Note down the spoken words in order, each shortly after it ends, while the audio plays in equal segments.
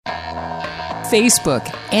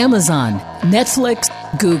Facebook, Amazon, Netflix,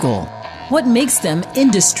 Google. What makes them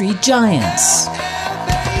industry giants?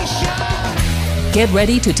 Get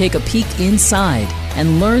ready to take a peek inside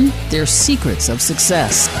and learn their secrets of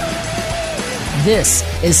success. This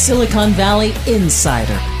is Silicon Valley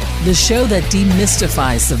Insider, the show that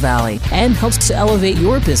demystifies the Valley and helps to elevate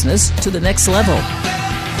your business to the next level.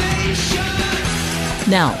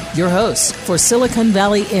 Now, your host for Silicon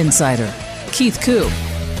Valley Insider, Keith Koo.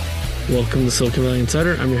 Welcome to Silicon Valley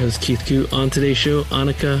Insider. I'm your host, Keith Koo. On today's show,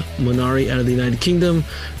 Annika Monari out of the United Kingdom,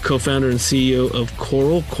 co-founder and CEO of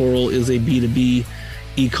Coral. Coral is a B2B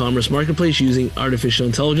e-commerce marketplace using artificial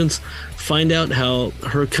intelligence. Find out how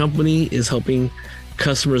her company is helping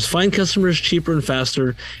customers find customers cheaper and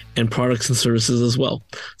faster, and products and services as well.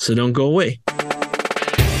 So don't go away.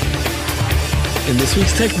 In this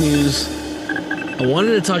week's tech news, I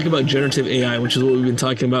wanted to talk about generative AI, which is what we've been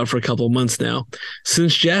talking about for a couple of months now.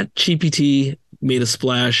 Since ChatGPT made a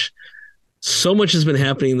splash, so much has been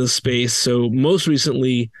happening in this space. So most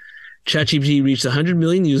recently, ChatGPT reached 100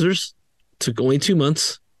 million users. Took only 2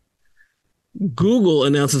 months. Google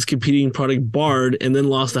announced its competing product Bard and then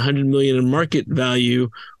lost 100 million in market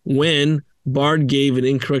value when Bard gave an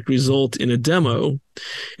incorrect result in a demo.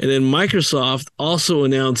 And then Microsoft also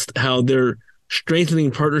announced how they're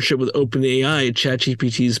strengthening partnership with OpenAI,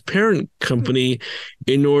 ChatGPT's parent company,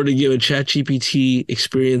 in order to give a ChatGPT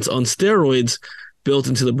experience on steroids built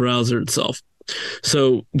into the browser itself.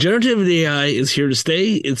 So generative AI is here to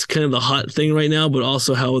stay. It's kind of the hot thing right now, but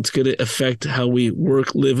also how it's going to affect how we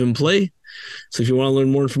work, live, and play. So if you want to learn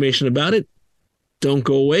more information about it, don't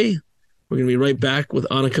go away. We're going to be right back with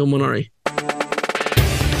Annika Monari.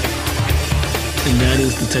 And that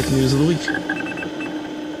is the tech news of the week.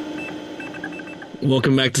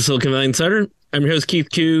 Welcome back to Silicon Valley Insider. I'm your host, Keith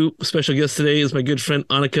Koo. Special guest today is my good friend,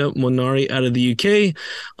 Annika Monari out of the UK.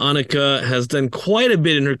 Annika has done quite a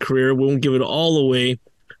bit in her career. We won't give it all away,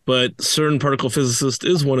 but CERN particle physicist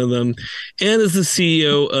is one of them, and is the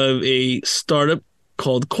CEO of a startup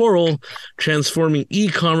called Coral, transforming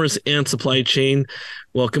e-commerce and supply chain.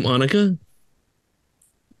 Welcome, Annika.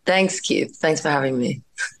 Thanks, Keith. Thanks for having me.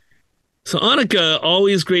 So Annika,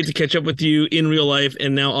 always great to catch up with you in real life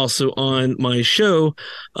and now also on my show.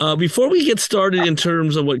 Before we get started in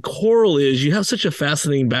terms of what Coral is, you have such a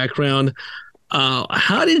fascinating background.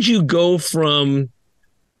 How did you go from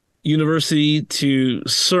university to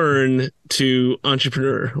CERN to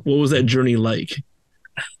entrepreneur? What was that journey like?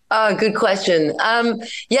 Good question.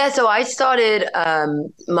 So I started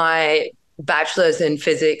my bachelor's in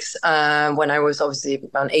physics when I was obviously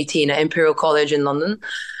around 18 at Imperial College in London.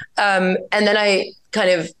 And then I kind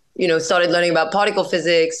of, started learning about particle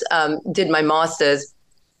physics, did my master's.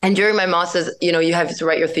 And during my master's, you have to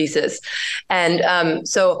write your thesis. And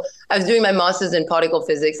so I was doing my master's in particle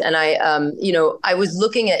physics, and I was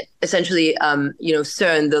looking at essentially,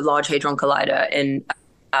 CERN, the Large Hadron Collider in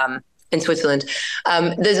Switzerland.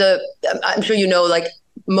 I'm sure like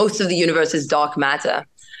most of the universe is dark matter,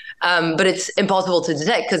 but it's impossible to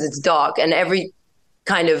detect because it's dark, and every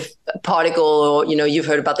kind of particle, or you've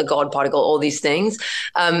heard about the God particle, all these things,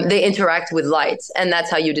 they interact with light, and that's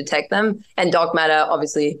how you detect them. And dark matter,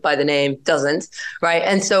 obviously by the name, doesn't, right?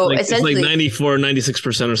 And so essentially it's like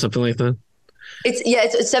 96% or something like that.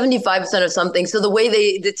 It's 75% or something. So the way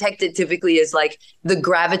they detect it typically is like the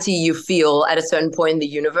gravity you feel at a certain point in the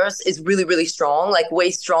universe is really, really strong, like way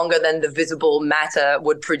stronger than the visible matter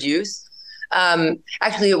would produce.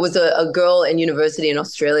 Actually, it was a girl in university in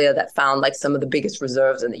Australia that found like some of the biggest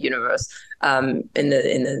reserves in the universe in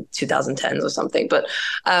the 2010s or something. But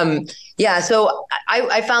so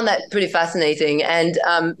I found that pretty fascinating. And,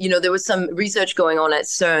 there was some research going on at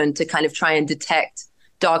CERN to kind of try and detect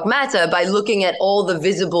dark matter by looking at all the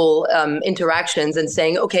visible interactions and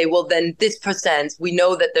saying, okay, well, then this percent, we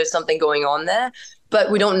know that there's something going on there, but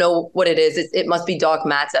we don't know what it is. It must be dark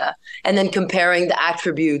matter. And then comparing the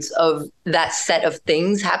attributes of that set of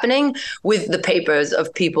things happening with the papers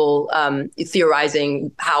of people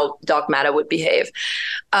theorizing how dark matter would behave.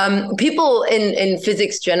 People in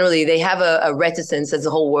physics generally, they have a reticence, as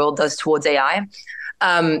the whole world does, towards AI,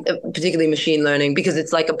 particularly machine learning, because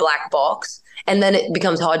it's like a black box. And then it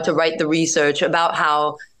becomes hard to write the research about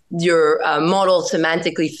how your model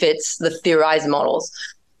semantically fits the theorized models.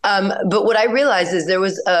 But what I realized is there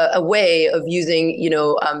was a way of using,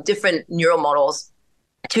 different neural models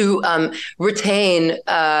to retain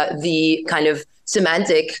the kind of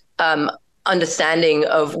semantic understanding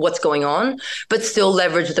of what's going on, but still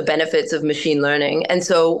leverage the benefits of machine learning. And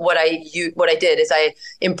so what I did is I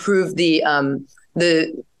improved the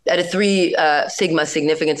at a 3 sigma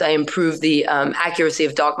significance, I improved the accuracy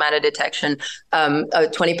of dark matter detection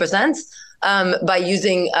 20%. By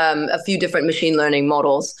using a few different machine learning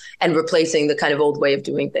models and replacing the kind of old way of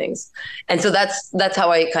doing things. And so that's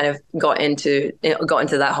how I kind of got into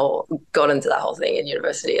that whole thing in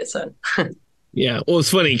university at CERN. Yeah, well, it's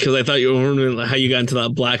funny because I thought you were wondering how you got into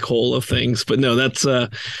that black hole of things, but no, that's a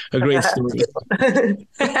great story.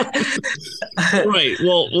 Right.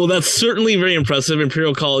 Well, that's certainly very impressive.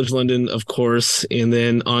 Imperial College London, of course, and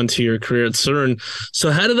then on to your career at CERN. So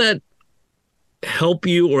how did that help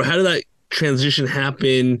you, or how did that transition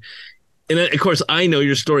happen? And of course, I know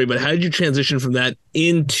your story, but how did you transition from that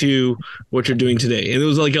into what you're doing today? And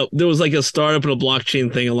there was like a startup and a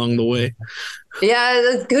blockchain thing along the way. Yeah,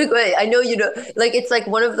 that's a good way. I know, like it's like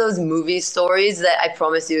one of those movie stories that I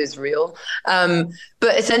promise you is real.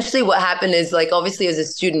 But essentially what happened is, like, obviously as a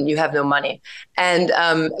student, you have no money. And,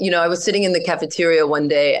 I was sitting in the cafeteria one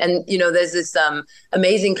day and, there's this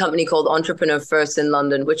amazing company called Entrepreneur First in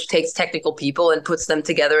London, which takes technical people and puts them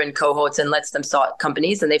together in cohorts and lets them start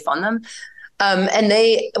companies and they fund them. And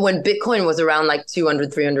when Bitcoin was around like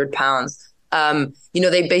 200, 300 pounds,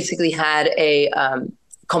 they basically had a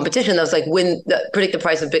competition that was like, predict the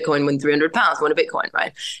price of Bitcoin, win 300 pounds, win a Bitcoin,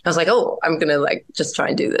 right? And I was like, oh, I'm going to like just try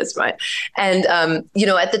and do this, right? And,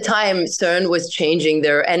 at the time, CERN was changing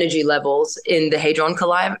their energy levels in the Hadron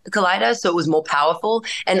Collider, so it was more powerful,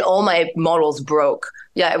 and all my models broke.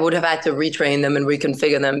 Yeah, I would have had to retrain them and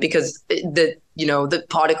reconfigure them because the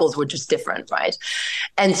particles were just different, right?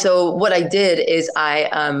 And so what I did is I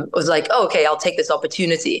was like, oh, okay, I'll take this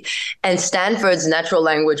opportunity. And Stanford's natural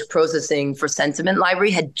language processing for sentiment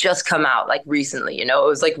library had just come out like recently, it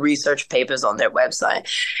was like research papers on their website.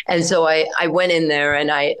 And so I went in there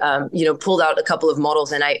and I, pulled out a couple of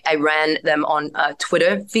models and I ran them on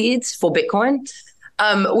Twitter feeds for Bitcoin.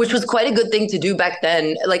 Which was quite a good thing to do back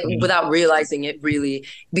then, like without realizing it really,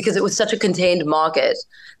 because it was such a contained market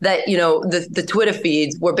that, the Twitter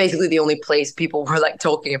feeds were basically the only place people were like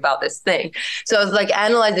talking about this thing. So I was like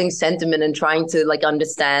analyzing sentiment and trying to like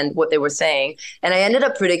understand what they were saying. And I ended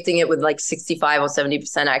up predicting it with like 65 or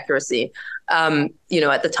 70% accuracy. At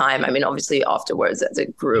the time, I mean, obviously afterwards as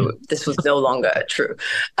it grew, this was no longer true.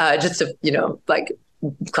 Just to,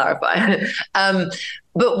 clarify.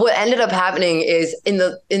 But what ended up happening is in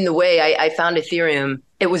the way I found Ethereum,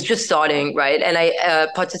 it was just starting, right? And I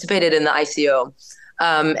participated in the ICO.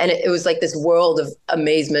 And it was like this world of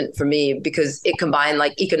amazement for me because it combined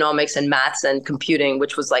like economics and maths and computing,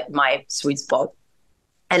 which was like my sweet spot.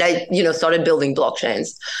 And I, started building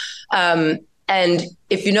blockchains. And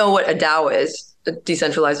if you know what a DAO is, a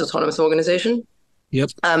decentralized autonomous organization, yep.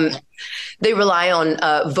 They rely on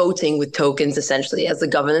voting with tokens essentially as the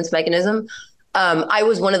governance mechanism. I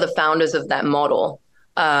was one of the founders of that model,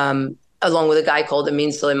 along with a guy called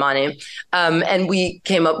Amin Soleimani. And we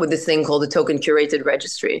came up with this thing called the token curated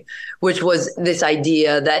registry, which was this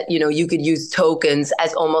idea that, you could use tokens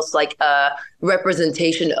as almost like a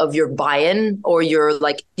representation of your buy-in or your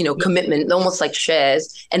like, commitment, almost like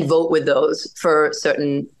shares, and vote with those for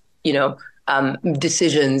certain,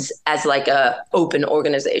 decisions as like a open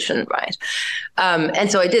organization, right?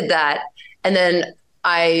 And so I did that, and then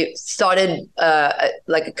I started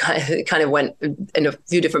kind of went in a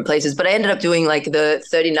few different places, but I ended up doing like the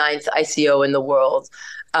 39th ICO in the world,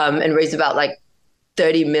 and raised about like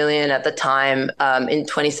 30 million at the time in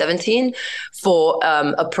 2017 for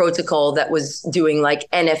a protocol that was doing like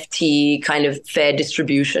NFT kind of fair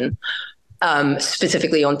distribution,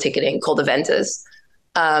 specifically on ticketing called Eventus.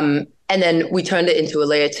 And then we turned it into a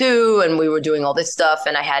layer 2 and we were doing all this stuff.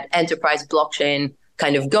 And I had enterprise blockchain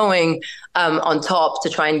kind of going on top to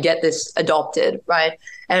try and get this adopted, right?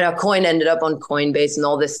 And our coin ended up on Coinbase and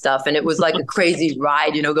all this stuff. And it was like a crazy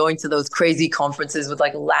ride, going to those crazy conferences with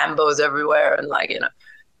like Lambos everywhere and like,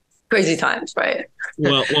 crazy times, right?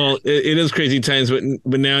 well, it is crazy times,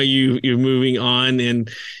 but now you're moving on.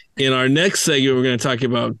 And in our next segment, we're going to talk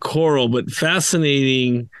about Coral, but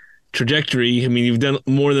fascinating trajectory. I mean, you've done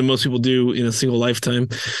more than most people do in a single lifetime.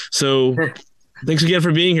 So thanks again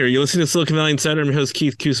for being here. You're listening to Silicon Valley Insider. I'm your host,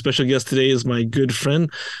 Keith Koo. Special guest today is my good friend,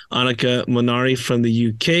 Annika Monari from the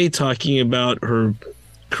UK, talking about her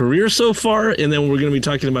career so far. And then we're going to be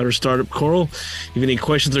talking about her startup, Coral. If you have any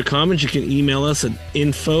questions or comments, you can email us at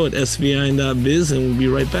info@svin.biz, and we'll be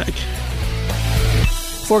right back.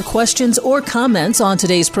 For questions or comments on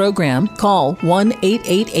today's program, call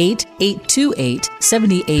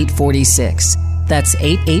 1-888-828-7846. That's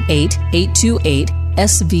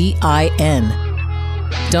 888-828-SVIN.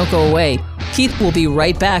 Don't go away. Keith will be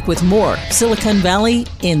right back with more Silicon Valley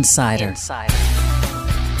Insider.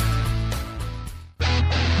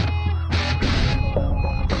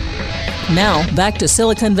 Now, back to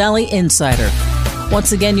Silicon Valley Insider.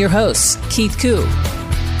 Once again, your host, Keith Koo.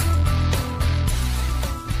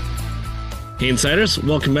 Hey Insiders,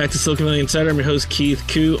 welcome back to Silicon Valley Insider. I'm your host, Keith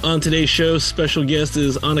Koo. On today's show, special guest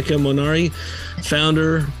is Annika Monari,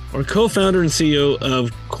 founder or co-founder and CEO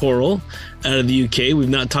of Coral out of the UK. We've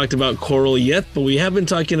not talked about Coral yet, but we have been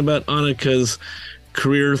talking about Annika's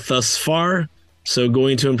career thus far. So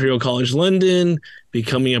going to Imperial College London,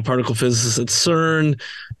 becoming a particle physicist at CERN,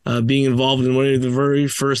 being involved in one of the very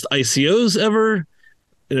first ICOs ever,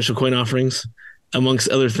 initial coin offerings, amongst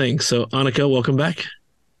other things. So Annika, welcome back.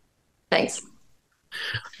 Thanks.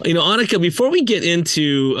 You know, Annika, before we get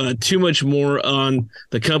into too much more on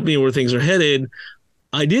the company and where things are headed,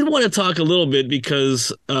 I did want to talk a little bit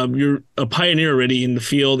because you're a pioneer already in the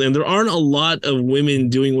field, and there aren't a lot of women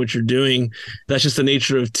doing what you're doing. That's just the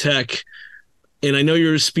nature of tech. And I know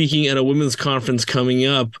you're speaking at a women's conference coming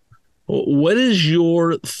up. What is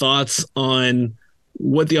your thoughts on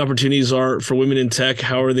what the opportunities are for women in tech?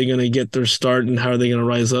 How are they going to get their start, and how are they going to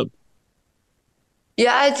rise up?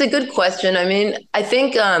 Yeah, it's a good question. I mean, I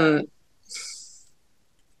think, the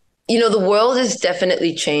world is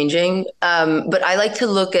definitely changing, but I like to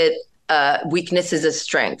look at weaknesses as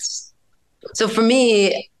strengths. So for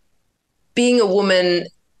me, being a woman,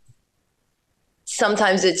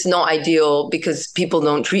 sometimes it's not ideal because people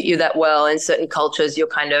don't treat you that well. In certain cultures, you're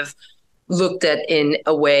kind of looked at in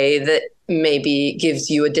a way that maybe gives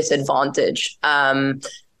you a disadvantage,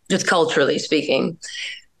 just culturally speaking.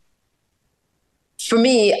 For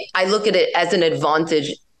me, I look at it as an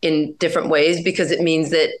advantage in different ways because it means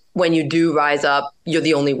that when you do rise up, you're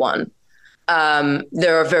the only one.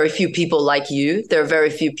 There are very few people like you. There are very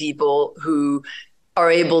few people who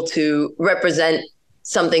are able to represent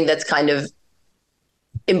something that's kind of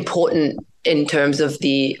important in terms of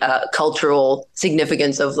the cultural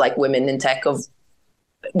significance of like women in tech, of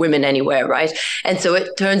women anywhere, right? And so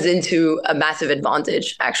it turns into a massive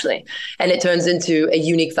advantage, actually. And it turns into a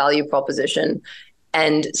unique value proposition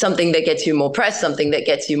and something that gets you more press, something that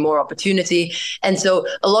gets you more opportunity. And so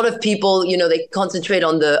a lot of people, they concentrate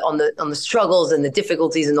on the struggles and the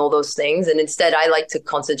difficulties and all those things. And instead, I like to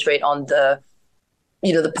concentrate on the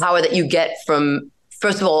power that you get from,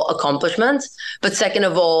 first of all, accomplishments, but second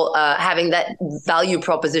of all, having that value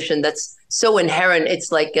proposition that's so inherent. It's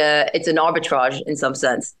like it's an arbitrage in some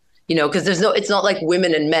sense, because it's not like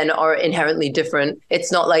women and men are inherently different.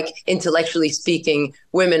 It's not like intellectually speaking,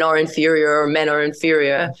 women are inferior or men are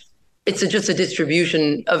inferior. It's just a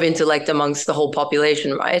distribution of intellect amongst the whole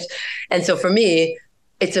population, right? And so for me,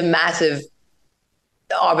 it's a massive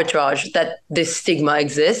arbitrage that this stigma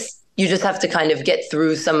exists. You just have to kind of get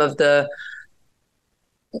through some of the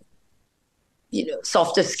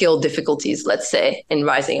softer skill difficulties, let's say, in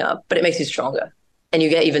rising up, but it makes you stronger. And you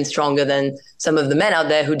get even stronger than some of the men out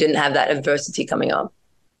there who didn't have that adversity coming up.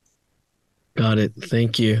 Got it.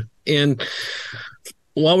 Thank you. And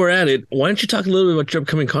while we're at it, why don't you talk a little bit about your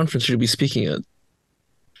upcoming conference you'll be speaking at?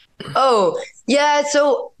 Oh, yeah.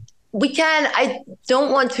 So we can. I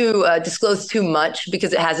don't want to disclose too much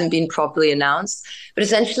because it hasn't been properly announced. But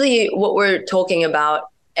essentially what we're talking about,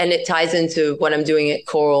 and it ties into what I'm doing at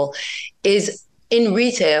Coral, is in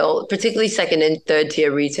retail, particularly second and third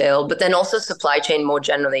tier retail, but then also supply chain more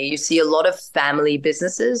generally. You see a lot of family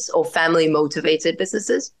businesses or family motivated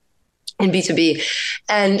businesses in B2B.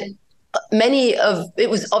 And it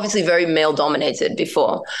was obviously very male dominated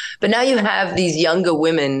before, but now you have these younger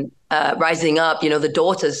women rising up, the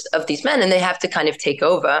daughters of these men, and they have to kind of take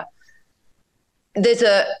over. There's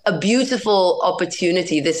a beautiful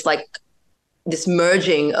opportunity, this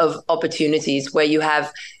merging of opportunities where you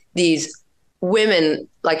have these women,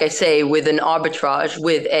 like I say, with an arbitrage,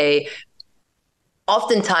 with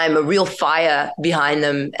oftentimes a real fire behind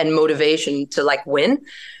them and motivation to win.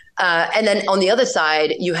 And then on the other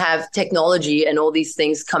side, you have technology and all these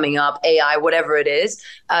things coming up, AI, whatever it is,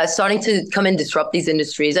 starting to come and disrupt these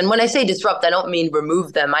industries. And when I say disrupt, I don't mean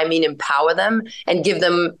remove them. I mean empower them and give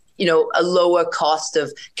them a lower cost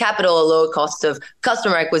of capital, a lower cost of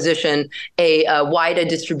customer acquisition, a wider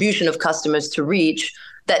distribution of customers to reach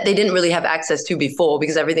that they didn't really have access to before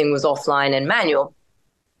because everything was offline and manual.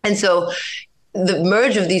 And so the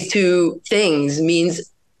merge of these two things means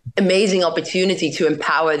amazing opportunity to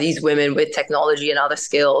empower these women with technology and other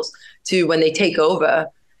skills to, when they take over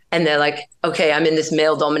and they're like, okay, I'm in this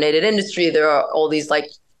male dominated industry. There are all these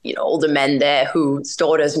older men there whose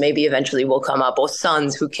daughters maybe eventually will come up, or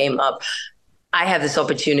sons who came up. I have this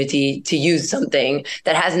opportunity to use something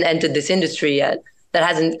that hasn't entered this industry yet, that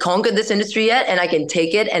hasn't conquered this industry yet, and I can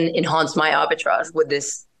take it and enhance my arbitrage with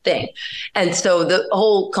this thing. And so the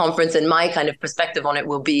whole conference and my kind of perspective on it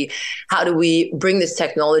will be, how do we bring this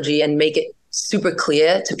technology and make it super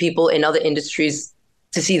clear to people in other industries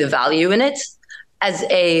to see the value in it as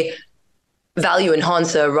a value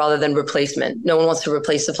enhancer rather than replacement. No one wants to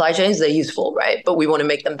replace supply chains. They're useful, right? But we want to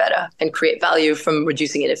make them better and create value from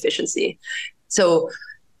reducing inefficiency. So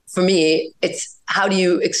for me, it's how do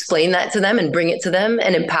you explain that to them and bring it to them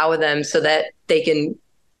and empower them so that they can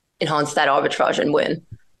enhance that arbitrage and win.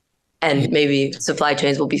 And maybe supply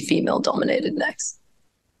chains will be female dominated next.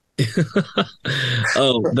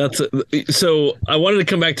 So I wanted to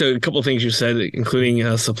come back to a couple of things you said,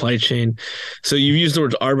 including supply chain. So you've used the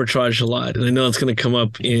word arbitrage a lot, and I know it's going to come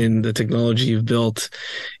up in the technology you've built.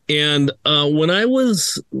 And when I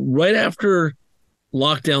was right after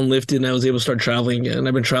lockdown lifted and I was able to start traveling again, and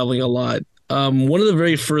I've been traveling a lot. One of the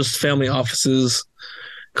very first family offices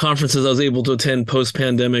conferences I was able to attend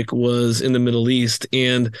post-pandemic was in the Middle East.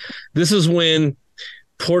 And this is when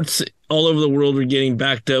ports all over the world were getting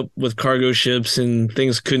backed up with cargo ships and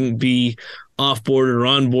things couldn't be off-boarded or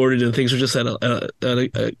on-boarded, and things were just at a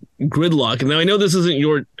gridlock. And now I know this isn't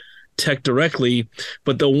your tech directly,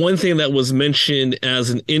 but the one thing that was mentioned as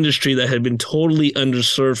an industry that had been totally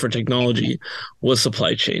underserved for technology was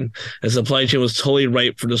supply chain. And supply chain was totally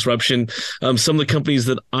ripe for disruption. Some of the companies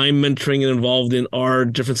that I'm mentoring and involved in are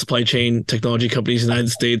different supply chain technology companies in the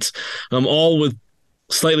United States, all with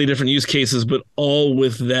slightly different use cases, but all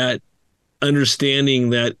with that understanding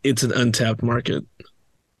that it's an untapped market.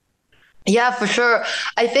 Yeah, for sure.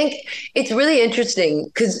 I think it's really interesting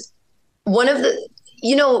because one of the,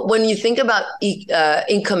 when you think about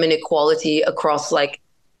income inequality across like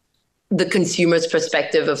the consumer's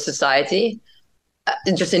perspective of society,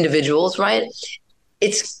 just individuals, right?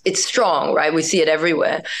 It's strong, right? We see it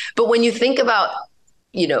everywhere. But when you think about,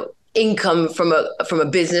 income from a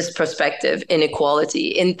business perspective, inequality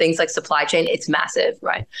in things like supply chain, it's massive,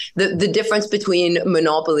 right? The difference between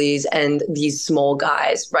monopolies and these small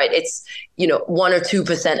guys, right? It's 1 or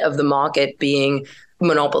 2% of the market being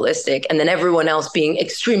monopolistic and then everyone else being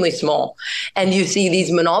extremely small. And you see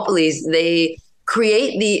these monopolies, they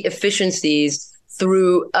create the efficiencies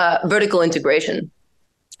through vertical integration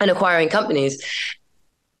and acquiring companies.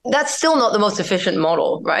 That's still not the most efficient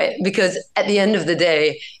model, right? Because at the end of the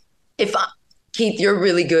day, if Keith, you're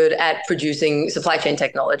really good at producing supply chain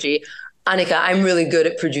technology, Annika, I'm really good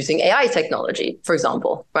at producing AI technology, for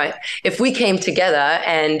example, right? If we came together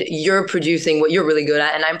and you're producing what you're really good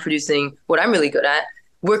at and I'm producing what I'm really good at,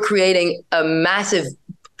 we're creating a massive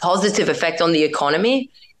positive effect on the economy,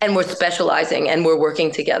 and we're specializing and we're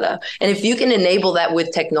working together. And if you can enable that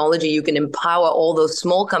with technology, you can empower all those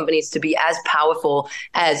small companies to be as powerful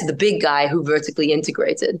as the big guy who vertically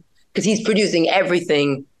integrated, because he's producing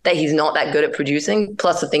everything that he's not that good at producing,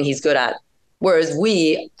 plus the thing he's good at. Whereas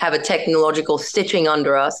we have a technological stitching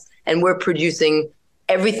under us and we're producing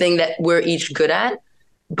everything that we're each good at,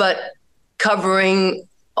 but covering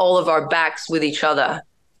all of our backs with each other,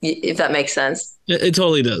 if that makes sense. It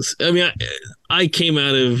totally does. I mean, I came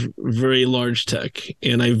out of very large tech,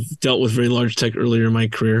 and I've dealt with very large tech earlier in my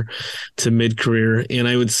career to mid-career. And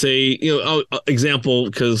I would say, example,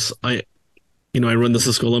 because I run the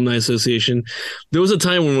Cisco Alumni Association. There was a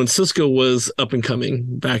time when Cisco was up and coming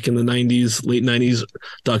back in the 90s, late 90s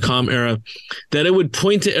 .com era, that it would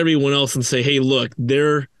point to everyone else and say, hey, look,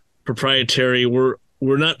 they're proprietary. We're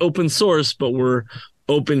not open source, but we're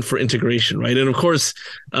open for integration, right? And of course,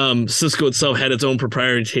 Cisco itself had its own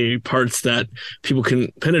proprietary parts that people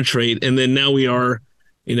can penetrate. And then now we are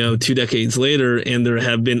 2 decades later, and there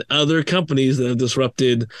have been other companies that have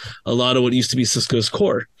disrupted a lot of what used to be Cisco's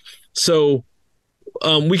core. So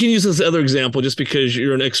we can use this other example just because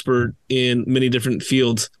you're an expert in many different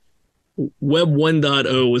fields. Web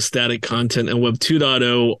 1.0 was static content, and Web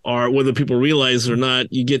 2.0 are, whether people realize it or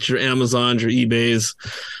not, you get your Amazons, your eBays,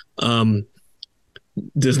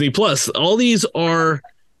 Disney Plus. All these are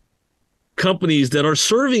companies that are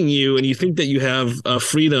serving you, and you think that you have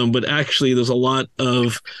freedom, but actually there's a lot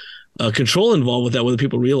of control involved with that, whether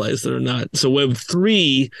people realize that or not. So Web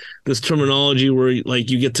 3, this terminology where like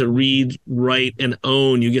you get to read, write, and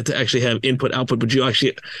own, you get to actually have input, output, but you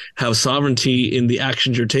actually have sovereignty in the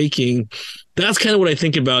actions you're taking. That's kind of what I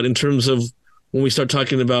think about in terms of when we start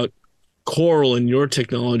talking about Coral and your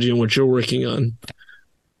technology and what you're working on.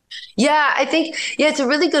 Yeah, I think, it's a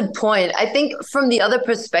really good point. I think from the other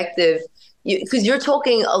perspective, because you're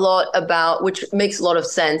talking a lot about, which makes a lot of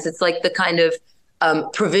sense, it's like the kind of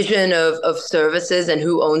provision of services and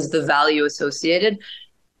who owns the value associated.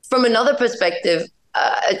 From another perspective,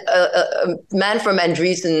 a man from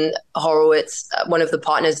Andreessen Horowitz, one of the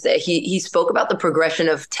partners there, he spoke about the progression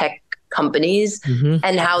of tech companies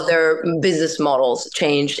and how their business models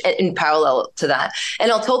changed in parallel to that.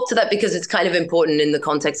 And I'll talk to that because it's kind of important in the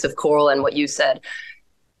context of Coral and what you said.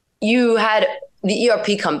 You had the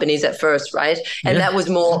ERP companies at first, right? And that was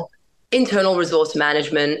more internal resource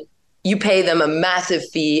management. You pay them a massive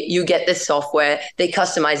fee. You get this software. They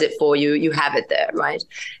customize it for you. You have it there, right?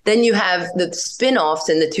 Then you have the spin-offs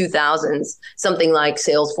in the 2000s, something like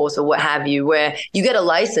Salesforce or what have you, where you get a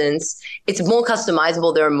license. It's more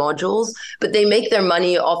customizable. There are modules, but they make their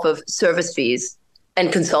money off of service fees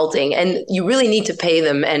and consulting. And you really need to pay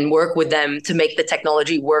them and work with them to make the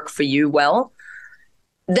technology work for you well.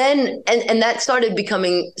 Then, and that started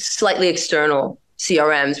becoming slightly external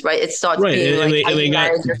CRMs, right? It starts being like how you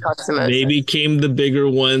manage your customers. They became the bigger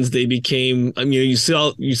ones. They became, I mean, you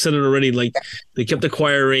said it already, like they kept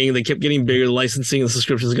acquiring, they kept getting bigger. The licensing and the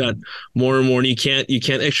subscriptions got more and more, and you can't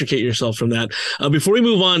extricate yourself from that. Before we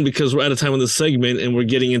move on, because we're out of time on this segment and we're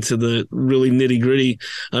getting into the really nitty gritty,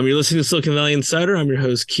 you're listening to Silicon Valley Insider. I'm your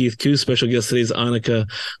host, Keith Koo. Special guest today is Annika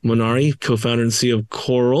Monari, co-founder and CEO of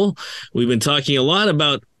Coral. We've been talking a lot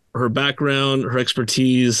about her background, her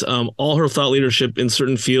expertise, all her thought leadership in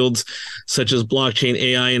certain fields such as blockchain,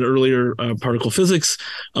 AI, and earlier particle physics.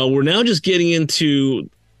 We're now just getting into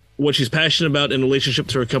what she's passionate about in relationship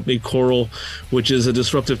to her company, Coral, which is a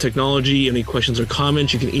disruptive technology. Any questions or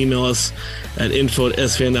comments, you can email us at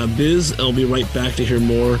info@svn.biz. I'll be right back to hear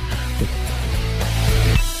more.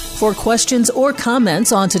 For questions or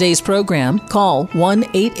comments on today's program, call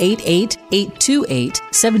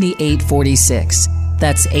 1-888-828-7846.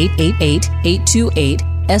 That's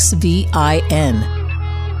 888-828-SVIN.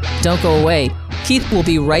 Don't go away. Keith will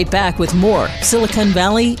be right back with more Silicon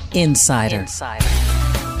Valley Insider.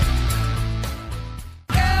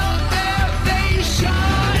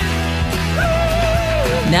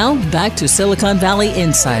 Now back to Silicon Valley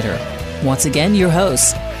Insider. Once again, your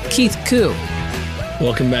host, Keith Koo.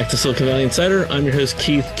 Welcome back to Silicon Valley Insider. I'm your host,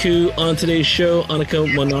 Keith Koo. On today's show,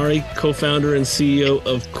 Annika Monari, co-founder and CEO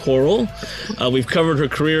of Coral. We've covered her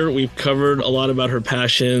career. We've covered a lot about her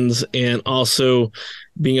passions and also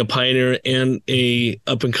being a pioneer and a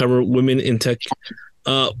up-and-comer women in tech.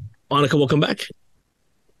 Annika, welcome back.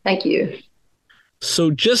 Thank you. So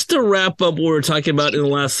just to wrap up what we were talking about in the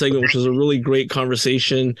last segment, which was a really great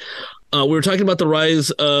conversation, we were talking about the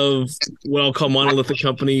rise of what I'll call monolithic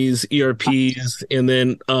companies, ERPs, and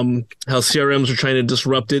then how CRMs are trying to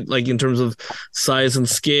disrupt it, like in terms of size and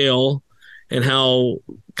scale, and how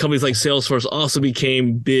companies like Salesforce also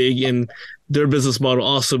became big and their business model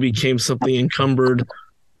also became something encumbered.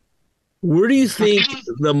 Where do you think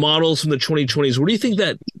the models from the 2020s, where do you think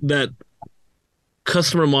that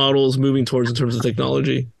customer model is moving towards in terms of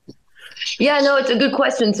technology? Yeah, no, it's a good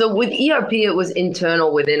question. So with ERP, it was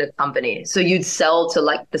internal within a company. So you'd sell to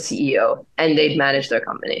like the CEO and they'd manage their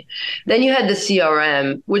company. Then you had the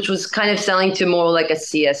CRM, which was kind of selling to more like a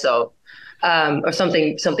CSO or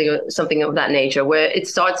something of that nature, where it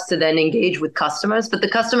starts to then engage with customers, but the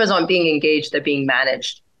customers aren't being engaged, they're being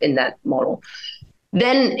managed in that model.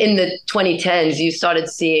 Then in the 2010s, you started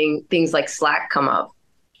seeing things like Slack come up,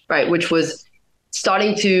 right, which was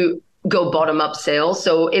starting to go bottom-up sales.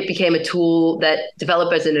 So it became a tool that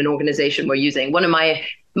developers in an organization were using. One of my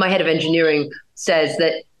head of engineering says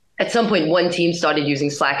that at some point, one team started using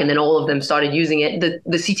Slack and then all of them started using it.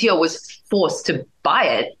 The CTO was forced to buy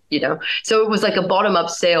it, So it was like a bottom-up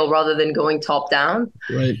sale rather than going top-down.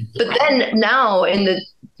 Right. But then now in the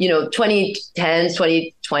 2010s,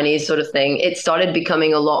 2020s sort of thing, it started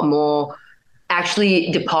becoming a lot more. Actually,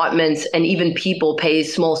 departments and even people pay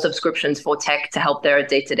small subscriptions for tech to help their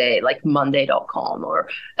day-to-day, like Monday.com or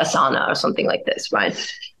Asana or something like this, right?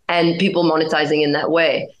 And people monetizing in that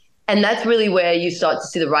way. And that's really where you start to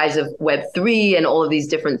see the rise of Web3 and all of these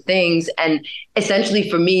different things. And essentially,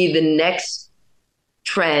 for me, the next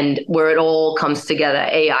trend where it all comes together,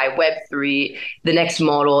 AI, Web3, the next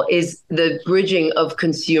model is the bridging of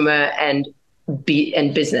consumer and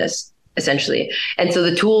business. Essentially. And so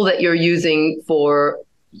the tool that you're using for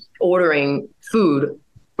ordering food,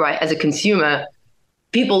 right, as a consumer,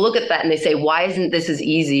 people look at that and they say, why isn't this as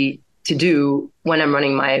easy to do when I'm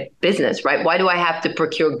running my business, right? Why do I have to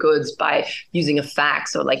procure goods by using a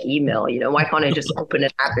fax or like email? Why can't I just open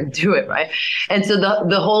an app and do it, right? And so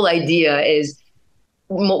the whole idea is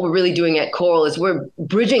what we're really doing at Coral is we're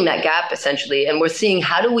bridging that gap essentially. And we're seeing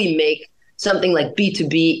how do we make something like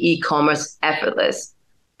B2B e-commerce effortless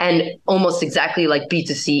and almost exactly like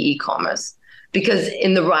B2C e-commerce. Because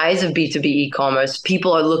in the rise of B2B e-commerce,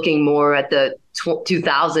 people are looking more at the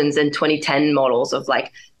 2000s and 2010 models of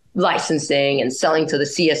like licensing and selling to the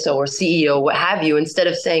CSO or CEO, what have you, instead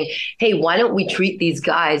of saying, hey, why don't we treat these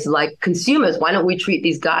guys like consumers? Why don't we treat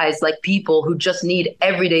these guys like people who just need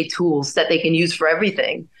everyday tools that they can use for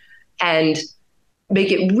everything, and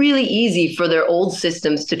make it really easy for their old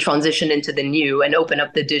systems to transition into the new and open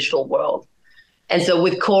up the digital world. And so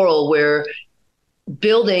with Coral, we're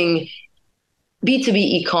building B2B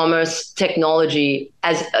e-commerce technology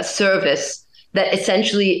as a service that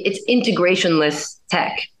essentially it's integrationless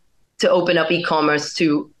tech to open up e-commerce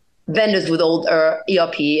to vendors with older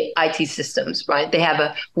ERP, IT systems, right? They have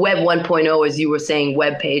a Web 1.0, as you were saying,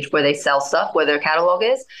 web page where they sell stuff, where their catalog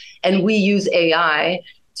is. And we use AI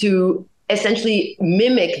to essentially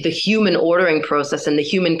mimic the human ordering process and the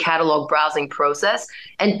human catalog browsing process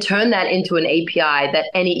and turn that into an API that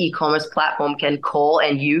any e-commerce platform can call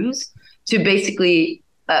and use to basically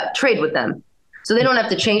trade with them. So they don't have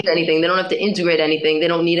to change anything. They don't have to integrate anything. They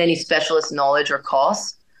don't need any specialist knowledge or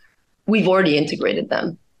costs. We've already integrated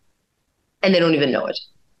them and they don't even know it.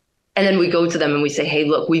 And then we go to them and we say, hey,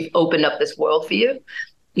 look, we've opened up this world for you.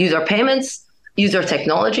 Use our payments, use our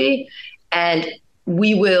technology, and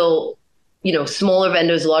we will, smaller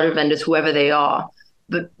vendors, larger vendors, whoever they are,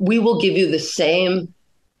 but we will give you the same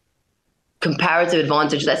comparative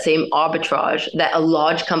advantage, that same arbitrage that a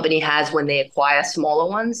large company has when they acquire smaller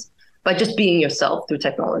ones by just being yourself through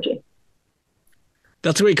technology.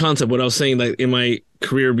 That's a great concept. What I was saying, like in my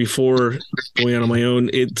career before going out on my own,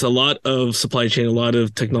 it's a lot of supply chain, a lot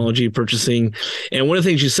of technology purchasing. And one of the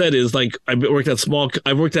things you said is like, I've worked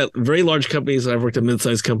at very large companies and I've worked at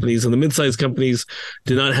mid-sized companies, and the mid-sized companies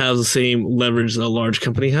do not have the same leverage that a large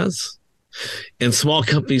company has. And small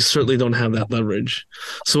companies certainly don't have that leverage.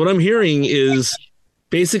 So what I'm hearing is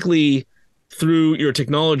basically through your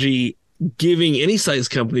technology, giving any size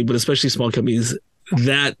company, but especially small companies,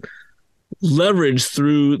 that leverage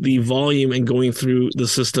through the volume and going through the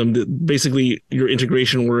system, that basically your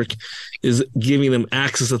integration work is giving them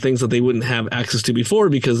access to things that they wouldn't have access to before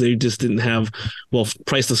because they just didn't have,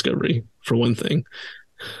 price discovery for one thing.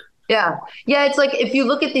 Yeah. It's like if you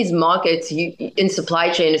look at these markets, in supply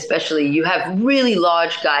chain especially, you have really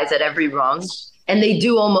large guys at every rung and they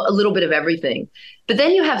do almost a little bit of everything. But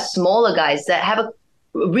then you have smaller guys that have a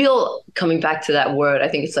real, coming back to that word, I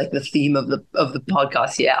think it's like the theme of the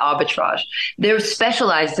podcast here, arbitrage. They're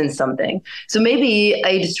specialized in something. So maybe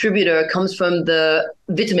a distributor comes from the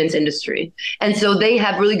vitamins industry, and so they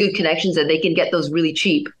have really good connections that they can get those really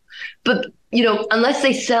cheap. But unless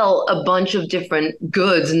they sell a bunch of different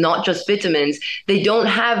goods, not just vitamins, they don't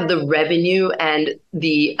have the revenue and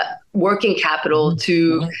the working capital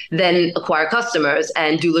to then acquire customers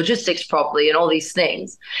and do logistics properly and all these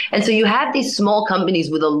things. And so you have these small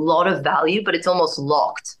companies with a lot of value, but it's almost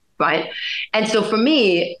locked, right? And so for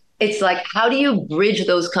me, it's like, how do you bridge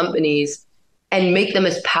those companies and make them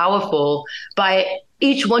as powerful by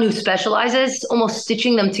each one who specializes, almost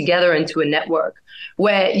stitching them together into a network?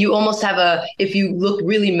 Where you almost have if you look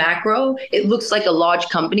really macro, it looks like a large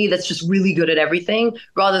company that's just really good at everything,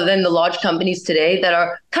 rather than the large companies today that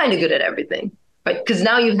are kind of good at everything, right? Because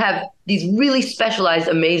now you have these really specialized,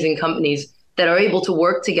 amazing companies that are able to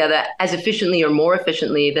work together as efficiently or more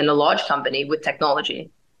efficiently than a large company with technology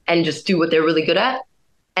and just do what they're really good at.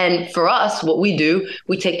 And for us, what we do,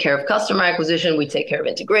 we take care of customer acquisition, we take care of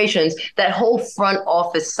integrations, that whole front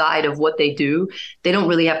office side of what they do, they don't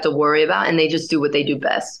really have to worry about, and they just do what they do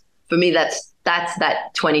best. For me, that's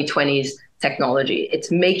that 2020s technology. It's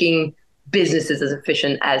making businesses as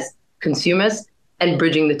efficient as consumers and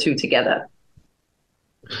bridging the two together.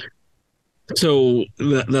 So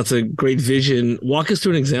that's a great vision. Walk us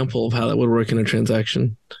through an example of how that would work in a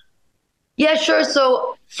transaction. Yeah, sure.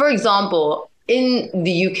 So for example, in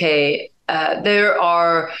the UK,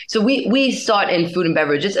 we start in food and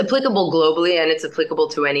beverage. It's applicable globally and it's applicable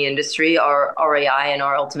to any industry, our AI and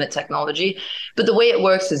our ultimate technology. But the way it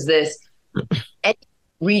works is this: any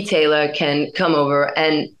retailer can come over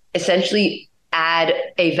and essentially add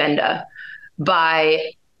a vendor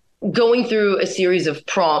by going through a series of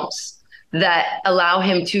prompts that allow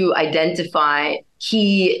him to identify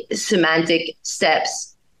key semantic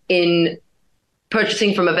steps in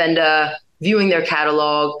purchasing from a vendor, viewing their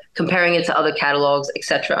catalog, comparing it to other catalogs,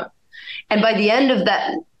 etc. And by the end of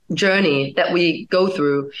that journey that we go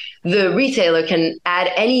through, the retailer can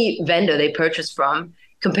add any vendor they purchase from,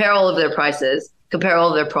 compare all of their prices, compare all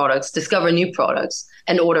of their products, discover new products,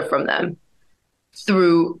 and order from them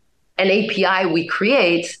through an API we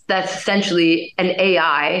create that's essentially an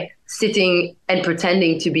AI sitting and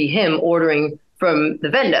pretending to be him ordering from the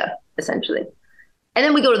vendor, essentially. And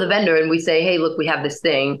then we go to the vendor and we say, hey, look, we have this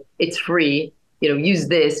thing. It's free. use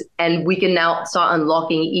this, and we can now start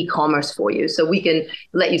unlocking e-commerce for you. So we can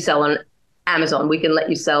let you sell on Amazon, we can let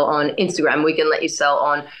you sell on Instagram, we can let you sell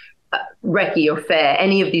on Recce or Fair,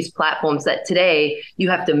 any of these platforms that today you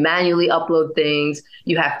have to manually upload things,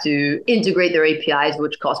 you have to integrate their APIs,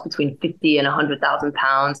 which cost between 50 and 100,000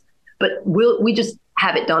 pounds, but we just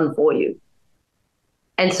have it done for you.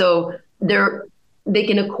 And so they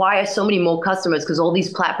can acquire so many more customers because all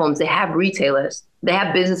these platforms, they have retailers, they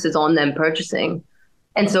have businesses on them purchasing.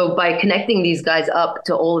 And so by connecting these guys up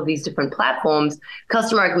to all of these different platforms,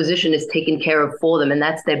 customer acquisition is taken care of for them, and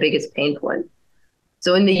that's their biggest pain point.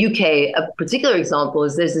 So in the UK, a particular example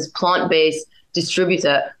is there's this plant-based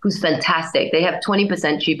distributor who's fantastic. They have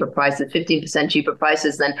 20% cheaper prices, 15% cheaper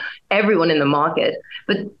prices than everyone in the market.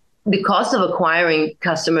 But the cost of acquiring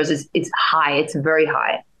customers it's high. It's very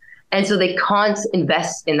high. And so they can't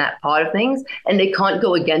invest in that part of things, and they can't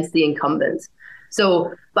go against the incumbents.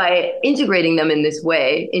 So by integrating them in this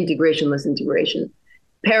way, integrationless integration,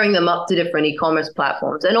 pairing them up to different e-commerce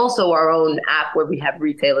platforms, and also our own app where we have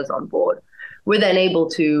retailers on board, we're then able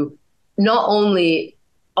to not only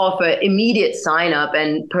offer immediate sign up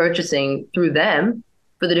and purchasing through them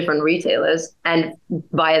for the different retailers and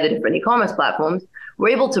via the different e-commerce platforms, we're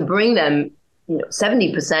able to bring them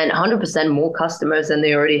 70%, 100% more customers than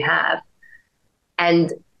they already have,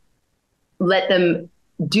 and let them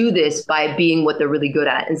do this by being what they're really good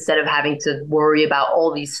at, instead of having to worry about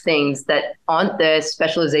all these things that aren't their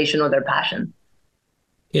specialization or their passion.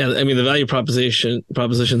 Yeah, I mean, the value proposition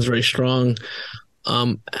is very strong.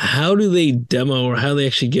 How do they demo, or how do they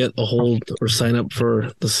actually get a hold or sign up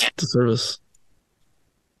for the service?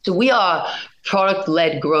 So we are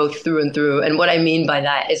product-led growth through and through. And what I mean by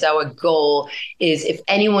that is our goal is if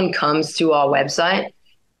anyone comes to our website,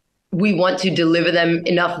 we want to deliver them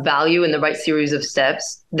enough value in the right series of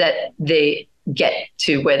steps that they get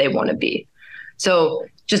to where they want to be. So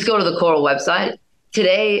just go to the Coral website.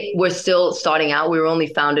 Today, we're still starting out. We were only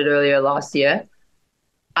founded earlier last year.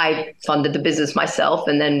 I funded the business myself,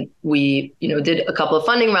 and then we, did a couple of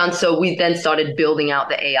funding rounds. So we then started building out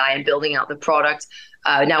the AI and building out the product.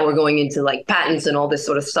 Now we're going into like patents and all this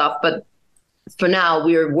sort of stuff. But for now,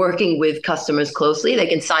 we're working with customers closely. They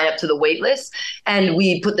can sign up to the wait list, and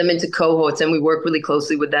we put them into cohorts, and we work really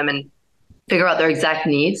closely with them and figure out their exact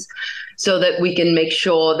needs so that we can make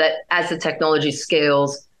sure that as the technology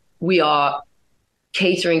scales, we are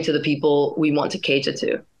catering to the people we want to cater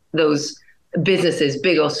to. Those businesses,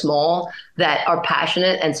 big or small, that are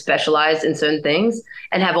passionate and specialized in certain things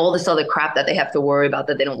and have all this other crap that they have to worry about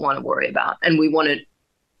that they don't want to worry about. And we want to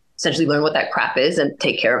essentially learn what that crap is and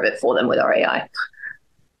take care of it for them with our AI.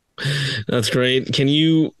 That's great. Can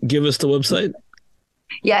you give us the website?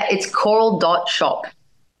 Yeah, it's coral.shop.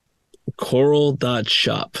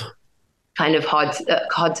 Coral.shop. Kind of hard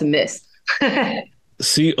to miss. CORAL.shop.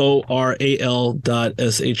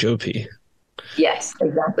 Yes,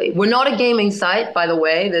 exactly. We're not a gaming site, by the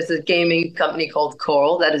way. There's a gaming company called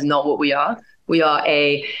Coral. That is not what we are. We are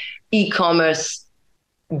a e-commerce,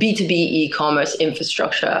 B2B e-commerce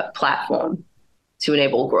infrastructure platform to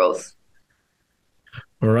enable growth.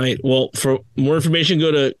 All right. Well, for more information,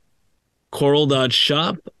 go to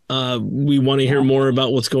coral.shop. We want to hear more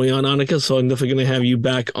about what's going on, Annika, so I'm definitely going to have you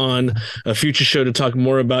back on a future show to talk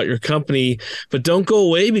more about your company. But don't go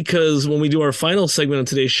away, because when we do our final segment on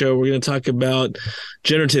today's show, we're going to talk about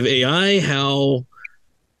generative AI, how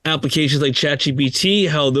applications like ChatGPT,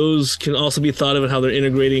 how those can also be thought of and how they're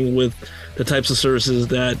integrating with the types of services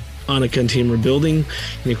that Annika and team are building.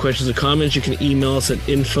 Any questions or comments, you can email us at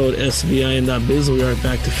info@svin.biz. We'll be right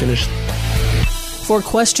back to finish. For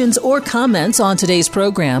questions or comments on today's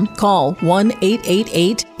program, call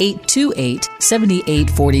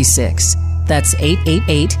 1-888-828-7846. That's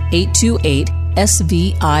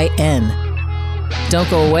 888-828-SVIN. Don't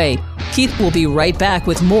go away. Keith will be right back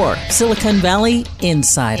with more Silicon Valley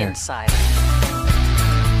Insider.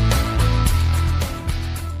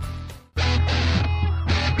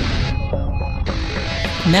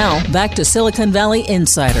 Now, back to Silicon Valley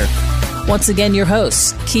Insider. Once again, your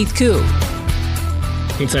host, Keith Koo.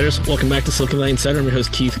 Insiders, welcome back to Silicon Valley Insider. I'm your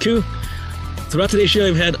host, Keith Koo. Throughout today's show,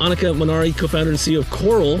 I've had Annika Monari, co-founder and CEO of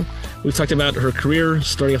Coral. We've talked about her career,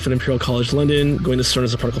 starting off at Imperial College London, going to CERN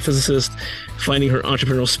as a particle physicist, finding her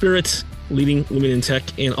entrepreneurial spirit, leading women in tech,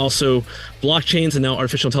 and also blockchains and now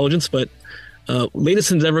artificial intelligence. But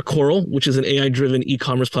latest endeavor, Coral, which is an AI-driven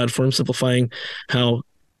e-commerce platform simplifying how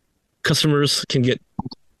customers can get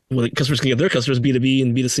their customers, B2B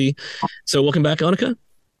and B2C. So welcome back, Annika.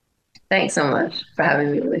 Thanks so much for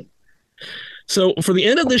having me, Lee. So for the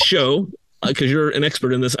end of this show, because you're an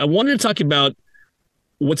expert in this, I wanted to talk about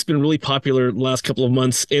what's been really popular the last couple of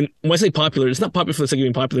months. And when I say popular, it's not popular for the sake of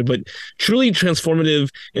being popular, but truly transformative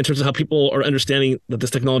in terms of how people are understanding that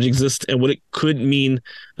this technology exists and what it could mean,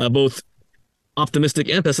 both optimistic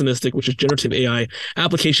and pessimistic, which is generative AI.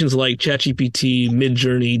 Applications like ChatGPT,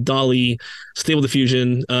 Midjourney, DALL-E, Stable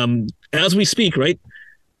Diffusion. As we speak, right?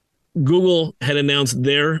 Google had announced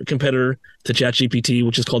their competitor to ChatGPT,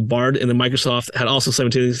 which is called Bard, and then Microsoft had also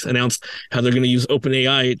simultaneously announced how they're going to use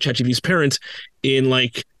OpenAI, ChatGPT's parent, in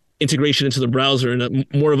like integration into the browser and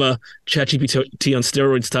more of a ChatGPT on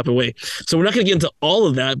steroids type of way. So we're not going to get into all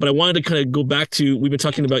of that, but I wanted to kind of go back to, we've been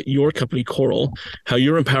talking about your company, Coral, how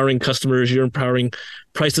you're empowering customers, you're empowering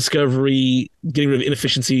price discovery, getting rid of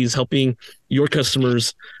inefficiencies, helping your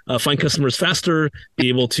customers find customers faster, be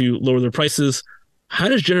able to lower their prices. How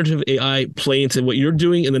does generative AI play into what you're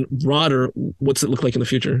doing? And then broader, what's it look like in the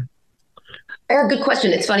future? Good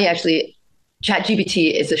question. It's funny, actually.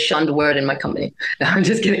 ChatGPT is a shunned word in my company. No, I'm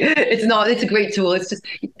just kidding. It's not. It's a great tool. It's just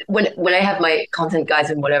when I have my content guys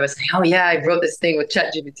and whatever say, "Oh yeah, I wrote this thing with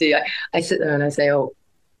ChatGPT," I sit there and I say, "Oh,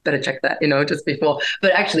 better check that," just before.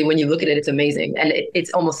 But actually, when you look at it, it's amazing and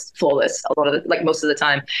it's almost flawless a lot of most of the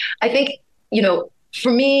time. I think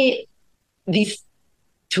for me, these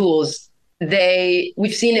tools.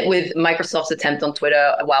 We've seen it with Microsoft's attempt on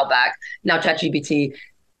Twitter a while back. Now ChatGPT,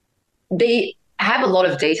 they have a lot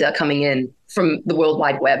of data coming in from the World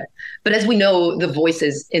Wide Web. But as we know, the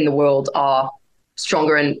voices in the world are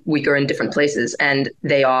stronger and weaker in different places, and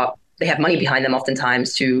they have money behind them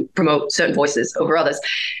oftentimes to promote certain voices over others.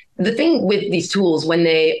 The thing with these tools, when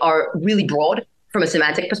they are really broad from a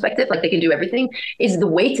semantic perspective, like they can do everything, is the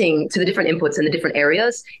weighting to the different inputs in the different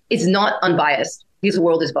areas is not unbiased. Because the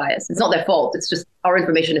world is biased. It's not their fault. It's just our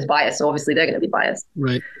information is biased. So obviously they're going to be biased.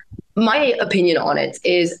 Right. My opinion on it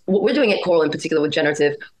is what we're doing at Coral in particular with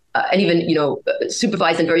generative and even,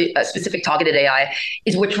 supervised and very specific targeted AI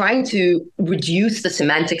is we're trying to reduce the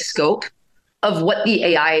semantic scope of what the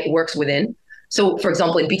AI works within. So for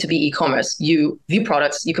example, in B2B e-commerce, you view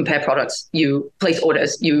products, you compare products, you place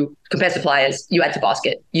orders, you compare suppliers, you add to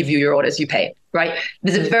basket, you view your orders, you pay. Right?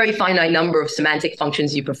 There's a very finite number of semantic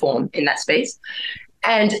functions you perform in that space.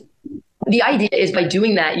 And the idea is by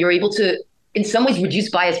doing that, you're able to, in some ways, reduce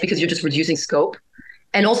bias because you're just reducing scope.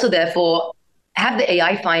 And also, therefore, have the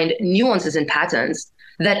AI find nuances and patterns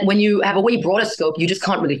that when you have a way broader scope, you just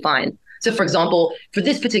can't really find. So, for example, for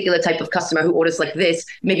this particular type of customer who orders like this,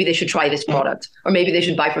 maybe they should try this product, or maybe they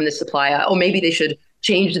should buy from this supplier, or maybe they should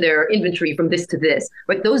change their inventory from this to this.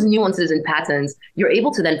 Right? Those nuances and patterns you're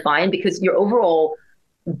able to then find because your overall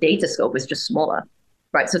data scope is just smaller,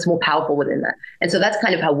 right? So it's more powerful within that. And so that's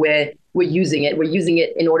kind of how we're using it. We're using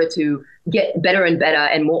it in order to get better and better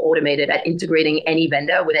and more automated at integrating any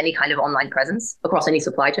vendor with any kind of online presence across any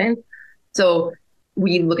supply chain. So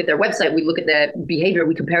we look at their website, we look at their behavior,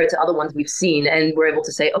 we compare it to other ones we've seen, and we're able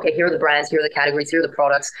to say, okay, here are the brands, here are the categories, here are the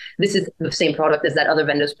products. This is the same product as that other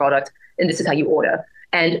vendor's product, and this is how you order.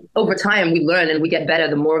 And over time, we learn and we get better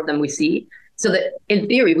the more of them we see, so that in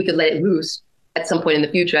theory, we could let it loose at some point in the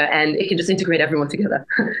future, and it can just integrate everyone together.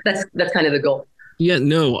 That's kind of the goal. Yeah,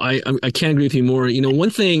 no, I can't agree with you more. One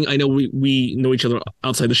thing, I know we know each other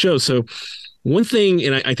outside the show, so one thing,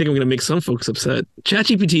 and I think I'm going to make some folks upset,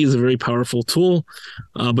 ChatGPT is a very powerful tool,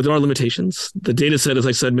 but there are limitations. The data set, as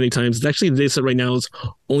I said many times, the data set right now is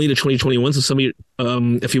only to 2021. So somebody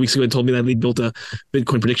a few weeks ago had told me that they built a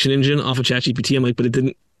Bitcoin prediction engine off of ChatGPT. I'm like, but it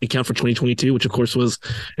didn't account for 2022, which of course was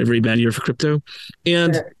a very bad year for crypto.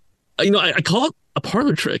 And, I call it a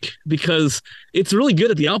parlor trick because it's really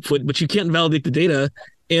good at the output, but you can't validate the data.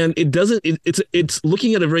 And it doesn't. It's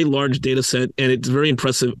looking at a very large data set, and it's very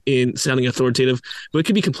impressive in sounding authoritative, but it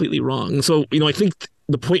could be completely wrong. And so, I think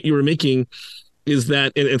the point you were making is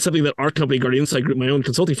that, and something that our company, Guardian Insight Group, my own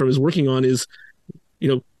consulting firm, is working on is,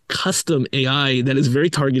 custom AI that is very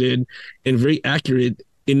targeted and very accurate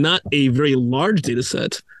in not a very large data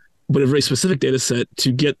set, but a very specific data set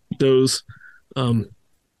to get those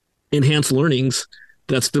enhanced learnings.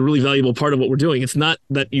 That's the really valuable part of what we're doing. It's not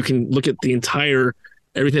that you can look at the entire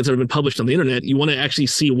everything that's ever been published on the internet. You want to actually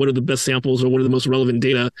see what are the best samples or what are the most relevant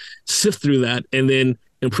data, sift through that, and then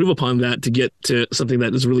improve upon that to get to something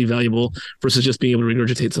that is really valuable versus just being able to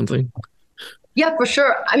regurgitate something. Yeah, for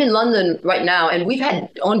sure. I'm in London right now, and we've had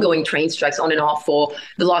ongoing train strikes on and off for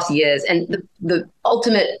the last years. And the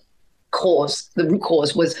ultimate cause, the root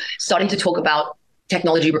cause, was starting to talk about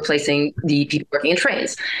technology replacing the people working in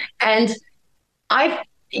trains. And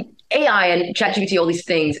AI and ChatGPT, all these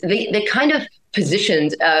things, they're kind of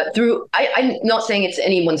positioned through, I'm not saying it's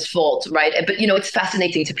anyone's fault, right? But, it's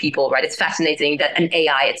fascinating to people, right? It's fascinating that an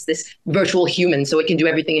AI, it's this virtual human, so it can do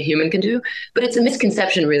everything a human can do. But it's a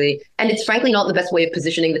misconception, really. And it's frankly not the best way of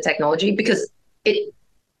positioning the technology, because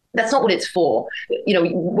that's not what it's for.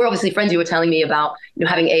 We're obviously friends. You were telling me about,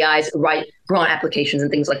 having AIs write grant applications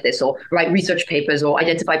and things like this, or write research papers, or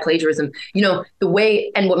identify plagiarism. The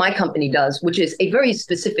way, and what my company does, which is a very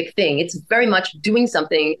specific thing. It's very much doing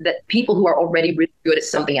something that people who are already really good at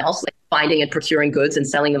something else, like finding and procuring goods and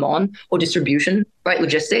selling them on, or distribution, right?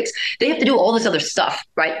 Logistics. They have to do all this other stuff,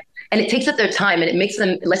 right? And it takes up their time, and it makes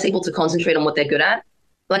them less able to concentrate on what they're good at.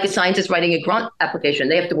 Like a scientist writing a grant application,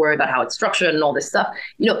 they have to worry about how it's structured and all this stuff.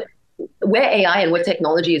 Where AI and where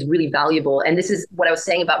technology is really valuable, and this is what I was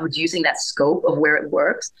saying about reducing that scope of where it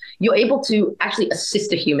works, you're able to actually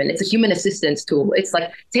assist a human. It's a human assistance tool. It's like,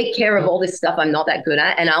 take care of all this stuff I'm not that good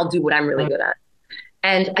at, and I'll do what I'm really good at.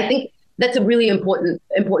 And I think that's a really important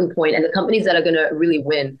point. And the companies that are going to really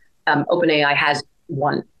win, OpenAI has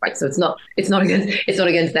won, right? So it's not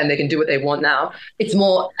against them. They can do what they want now. It's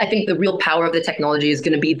more, I think the real power of the technology is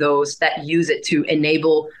going to be those that use it to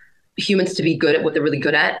enable humans to be good at what they're really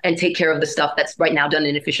good at and take care of the stuff that's right now done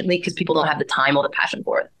inefficiently because people don't have the time or the passion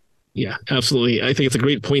for it. Yeah, absolutely. I think it's a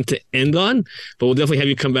great point to end on, but we'll definitely have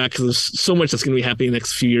you come back because there's so much that's going to be happening in the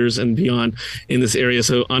next few years and beyond in this area.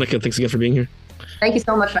 So Annika, thanks again for being here. Thank you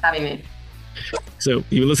so much for having me. So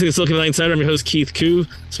you've been listening to Silicon Valley Insider. I'm your host, Keith Koo.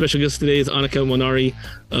 Special guest today is Annika Monari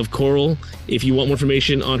of Coral. If you want more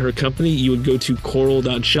information on her company, you would go to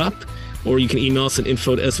coral.shop, or you can email us at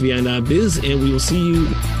info@svi.biz, and we will see you.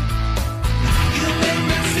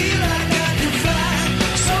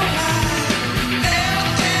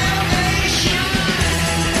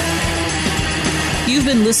 You've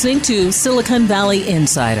been listening to Silicon Valley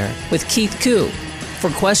Insider with Keith Koo. For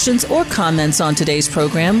questions or comments on today's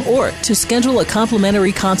program, or to schedule a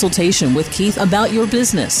complimentary consultation with Keith about your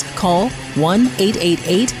business, call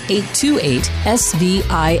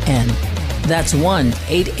 1-888-828-SVIN. That's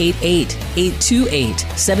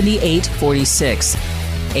 1-888-828-7846.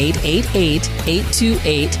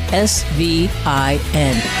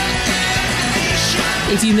 888-828-SVIN.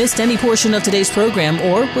 If you missed any portion of today's program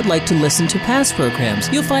or would like to listen to past programs,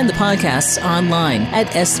 you'll find the podcasts online at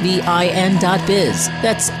svin.biz.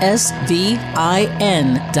 That's svin.biz.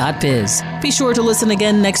 Be sure to listen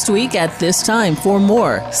again next week at this time for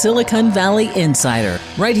more Silicon Valley Insider,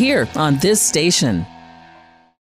 right here on this station.